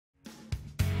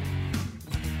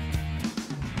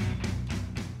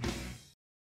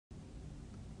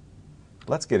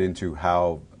let's get into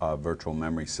how virtual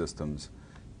memory systems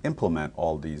implement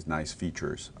all these nice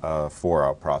features for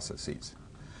our processes.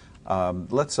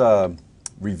 Let's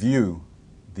review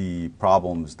the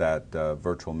problems that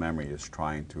virtual memory is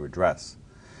trying to address.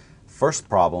 First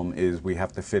problem is we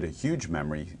have to fit a huge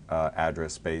memory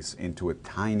address space into a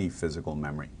tiny physical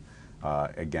memory.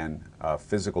 Again,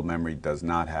 physical memory does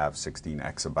not have 16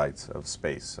 exabytes of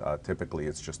space. Typically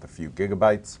it's just a few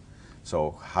gigabytes.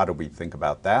 So how do we think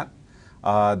about that?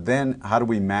 Then how do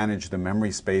we manage the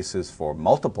memory spaces for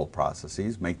multiple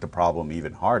processes, make the problem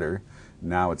even harder?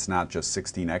 Now it's not just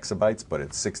 16 exabytes, but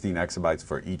it's 16 exabytes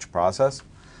for each process.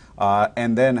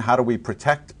 And then how do we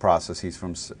protect processes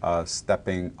from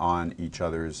stepping on each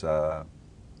other's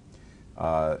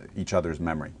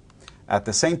memory? At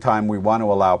the same time, we want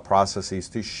to allow processes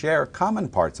to share common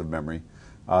parts of memory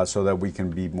so that we can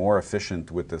be more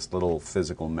efficient with this little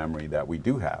physical memory that we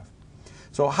do have.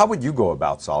 So how would you go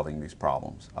about solving these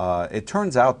problems? It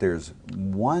turns out there's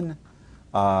one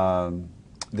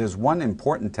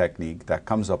important technique that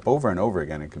comes up over and over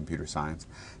again in computer science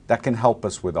that can help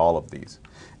us with all of these.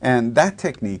 And that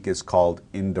technique is called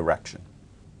indirection.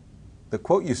 The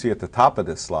quote you see at the top of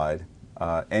this slide,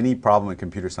 any problem in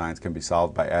computer science can be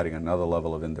solved by adding another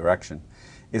level of indirection,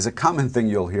 is a common thing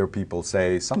you'll hear people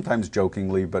say, sometimes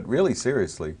jokingly, but really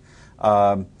seriously,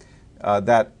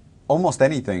 that almost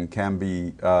anything can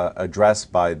be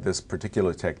addressed by this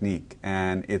particular technique.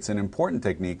 And it's an important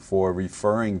technique for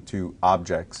referring to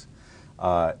objects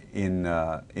in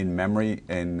memory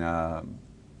and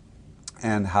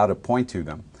how to point to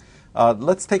them.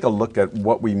 Let's take a look at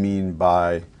what we mean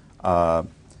by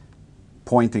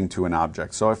pointing to an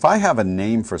object. So if I have a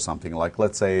name for something, like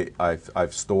let's say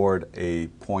I've stored a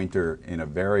pointer in a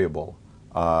variable,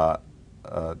 a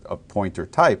pointer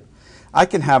type, I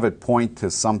can have it point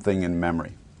to something in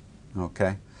memory,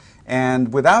 okay?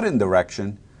 And without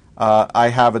indirection, I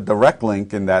have a direct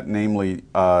link in that, namely,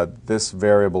 this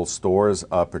variable stores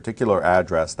a particular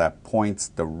address that points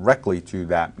directly to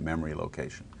that memory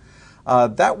location.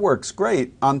 That works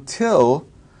great until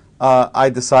I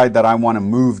decide that I want to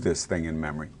move this thing in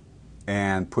memory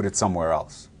and put it somewhere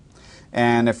else.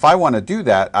 And if I want to do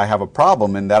that, I have a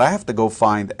problem in that I have to go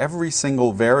find every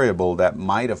single variable that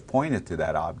might have pointed to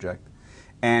that object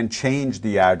and change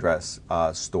the address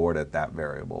stored at that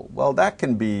variable. Well, that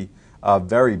can be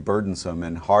very burdensome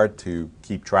and hard to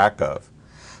keep track of.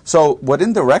 So what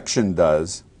indirection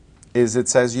does is it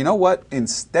says, you know what,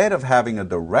 instead of having a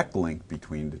direct link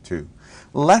between the two,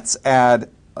 let's add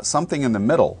something in the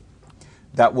middle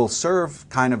that will serve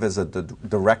kind of as a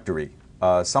directory,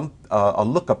 a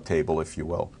lookup table, if you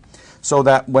will, so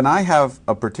that when I have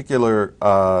a particular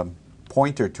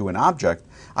pointer to an object,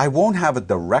 I won't have a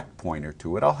direct pointer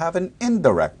to it, I'll have an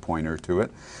indirect pointer to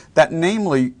it that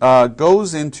namely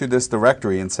goes into this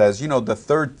directory and says, you know, the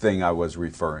third thing I was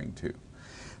referring to.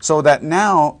 So that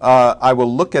now I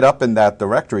will look it up in that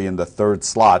directory in the third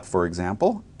slot, for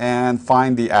example, and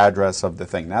find the address of the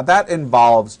thing. Now that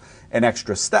involves an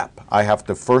extra step. I have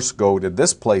to first go to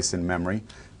this place in memory,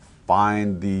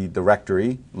 find the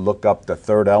directory, look up the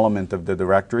third element of the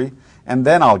directory, and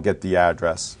then I'll get the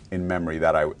address in memory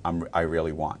that I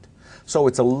really want. So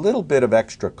it's a little bit of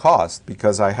extra cost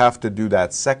because I have to do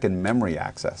that second memory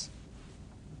access.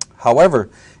 However,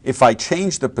 if I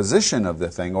change the position of the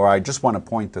thing, or I just want to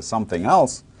point to something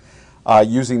else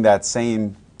using that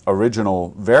same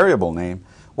original variable name,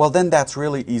 well then that's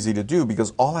really easy to do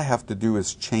because all I have to do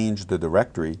is change the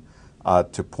directory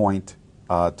to point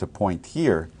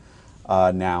here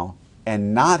now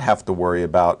and not have to worry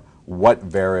about what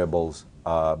variables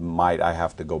might I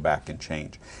have to go back and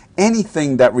change.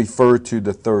 Anything that referred to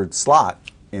the third slot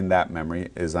in that memory,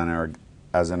 as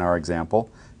in our example,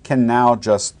 can now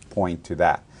just point to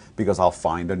that because I'll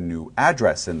find a new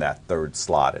address in that third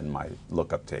slot in my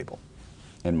lookup table,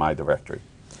 in my directory.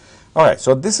 All right,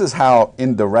 so this is how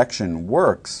indirection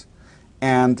works.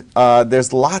 And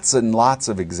there's lots and lots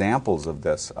of examples of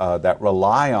this that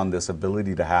rely on this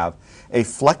ability to have a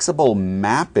flexible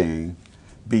mapping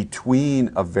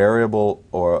between a variable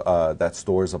or that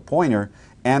stores a pointer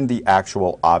and the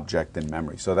actual object in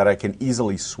memory so that I can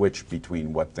easily switch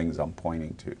between what things I'm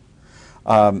pointing to.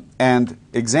 And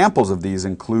examples of these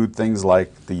include things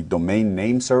like the domain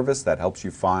name service that helps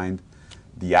you find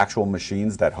the actual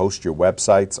machines that host your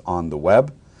websites on the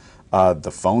web,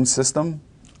 the phone system,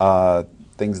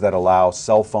 things that allow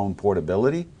cell phone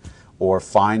portability or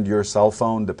find your cell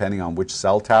phone depending on which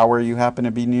cell tower you happen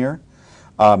to be near.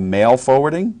 Mail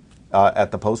forwarding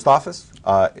at the post office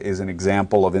is an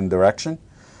example of indirection.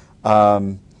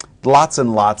 Lots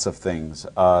and lots of things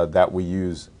that we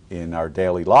use in our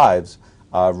daily lives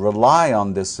rely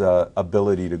on this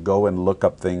ability to go and look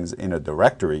up things in a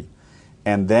directory,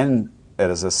 and then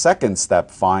as a second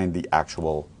step find the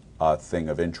actual thing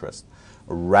of interest,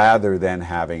 rather than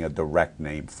having a direct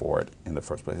name for it in the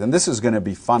first place. And this is going to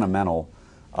be fundamental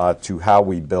to how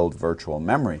we build virtual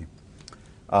memory.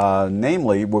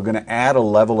 Namely, we're going to add a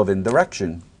level of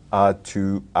indirection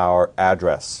to our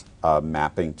address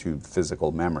mapping to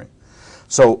physical memory.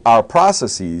 So our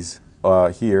processes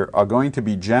here are going to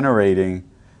be generating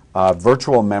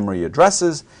virtual memory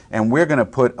addresses, and we're going to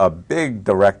put a big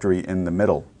directory in the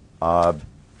middle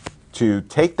to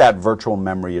take that virtual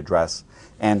memory address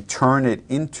and turn it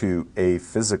into a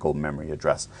physical memory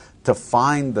address, to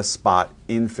find the spot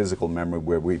in physical memory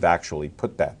where we've actually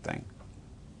put that thing.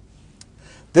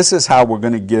 This is how we're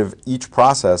going to give each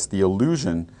process the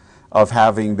illusion of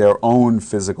having their own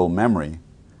physical memory,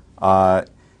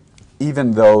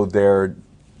 even though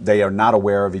they are not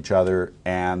aware of each other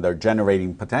and they're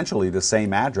generating potentially the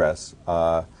same address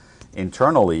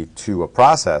internally to a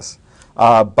process,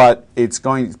 but it's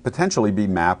going to potentially be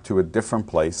mapped to a different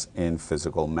place in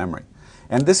physical memory.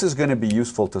 And this is going to be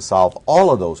useful to solve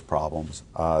all of those problems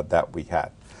that we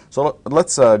had. So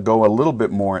let's go a little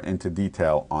bit more into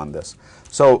detail on this.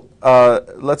 So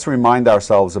let's remind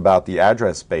ourselves about the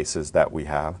address spaces that we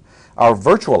have. Our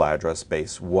virtual address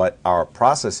space, what our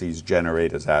processes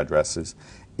generate as addresses,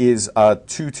 is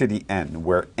 2 to the n,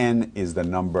 where n is the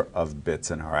number of bits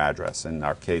in our address. In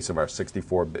our case of our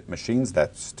 64-bit machines,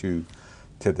 that's 2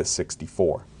 to the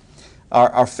 64.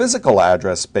 Our physical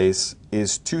address space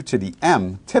is 2 to the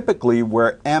m, typically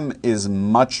where m is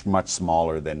much, much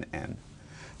smaller than n.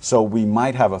 So we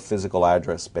might have a physical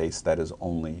address space that is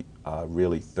only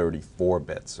really 34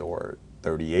 bits or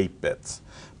 38 bits,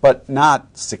 but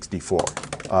not 64.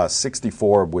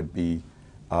 64 would be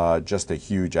just a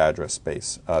huge address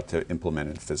space to implement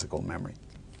in physical memory.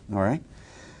 All right?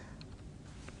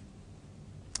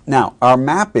 Now, our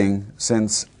mapping,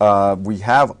 since we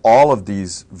have all of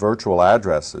these virtual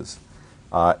addresses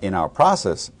in our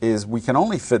process, is we can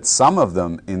only fit some of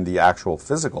them in the actual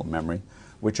physical memory,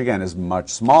 which again is much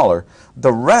smaller.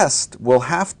 The rest will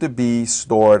have to be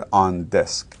stored on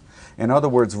disk. In other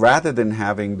words, rather than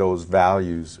having those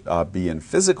values be in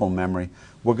physical memory,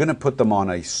 we're going to put them on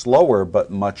a slower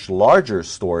but much larger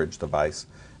storage device,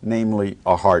 namely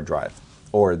a hard drive,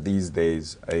 or these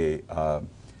days an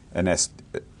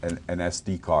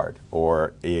SD card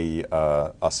or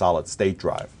a solid state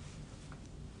drive.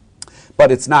 But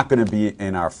it's not going to be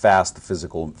in our faster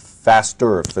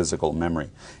physical memory.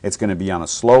 It's going to be on a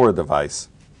slower device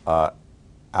out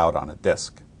on a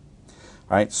disk.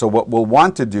 All right, so what we'll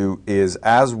want to do is,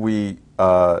 as we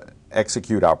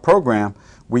execute our program,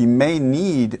 we may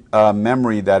need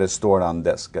memory that is stored on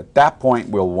disk. At that point,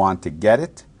 we'll want to get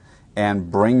it and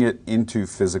bring it into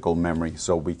physical memory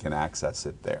so we can access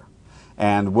it there.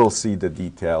 And we'll see the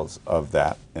details of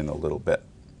that in a little bit.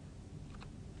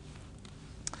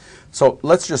 So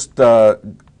let's just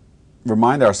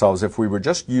remind ourselves, if we were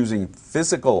just using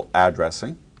physical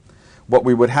addressing, what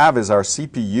we would have is our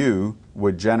CPU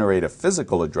would generate a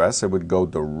physical address. It would go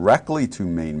directly to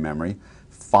main memory,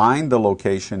 find the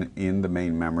location in the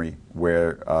main memory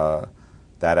where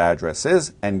that address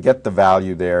is, and get the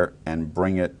value there and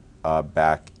bring it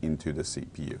back into the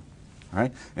CPU. All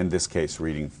right? In this case,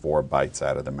 reading 4 bytes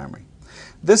out of the memory.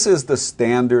 This is the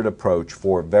standard approach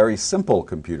for very simple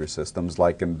computer systems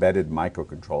like embedded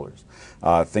microcontrollers,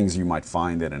 things you might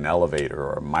find in an elevator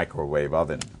or a microwave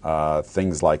oven,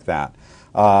 things like that,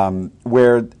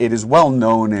 where it is well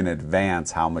known in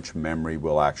advance how much memory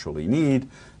we'll actually need.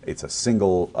 It's a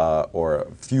single or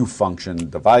a few function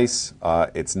device.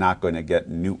 It's not going to get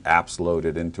new apps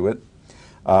loaded into it.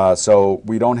 So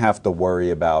we don't have to worry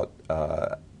about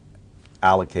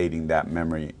allocating that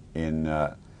memory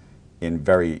in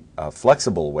very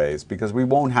flexible ways, because we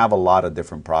won't have a lot of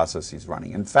different processes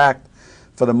running. In fact,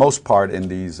 for the most part in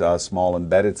these small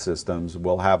embedded systems,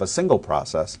 we'll have a single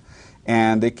process,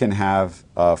 and it can have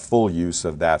full use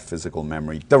of that physical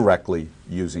memory directly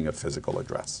using a physical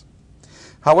address.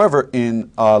 However, in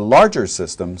larger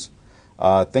systems,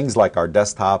 things like our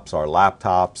desktops, our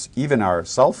laptops, even our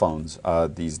cell phones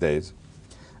these days,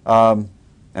 and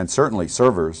certainly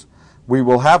servers, we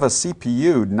will have a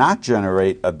CPU not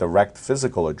generate a direct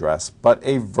physical address, but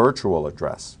a virtual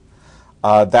address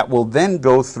that will then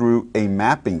go through a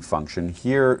mapping function,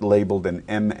 here labeled an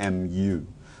MMU,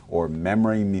 or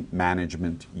Memory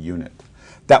Management Unit,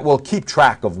 that will keep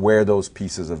track of where those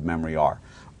pieces of memory are.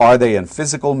 Are they in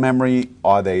physical memory?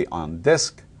 Are they on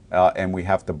disk? And we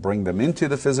have to bring them into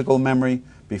the physical memory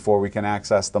before we can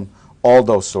access them. All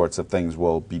those sorts of things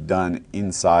will be done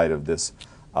inside of this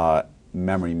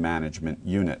memory management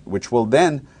unit, which will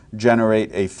then generate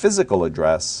a physical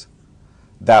address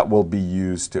that will be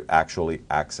used to actually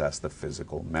access the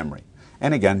physical memory.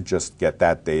 And again, just get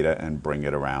that data and bring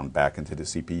it around back into the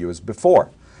CPU as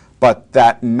before. But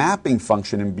that mapping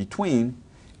function in between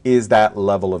is that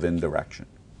level of indirection.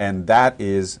 And that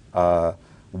is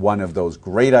one of those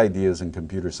great ideas in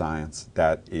computer science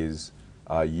that is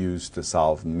used to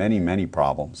solve many, many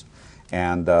problems.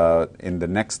 And in the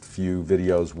next few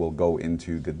videos, we'll go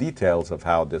into the details of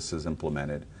how this is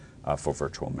implemented for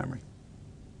virtual memory.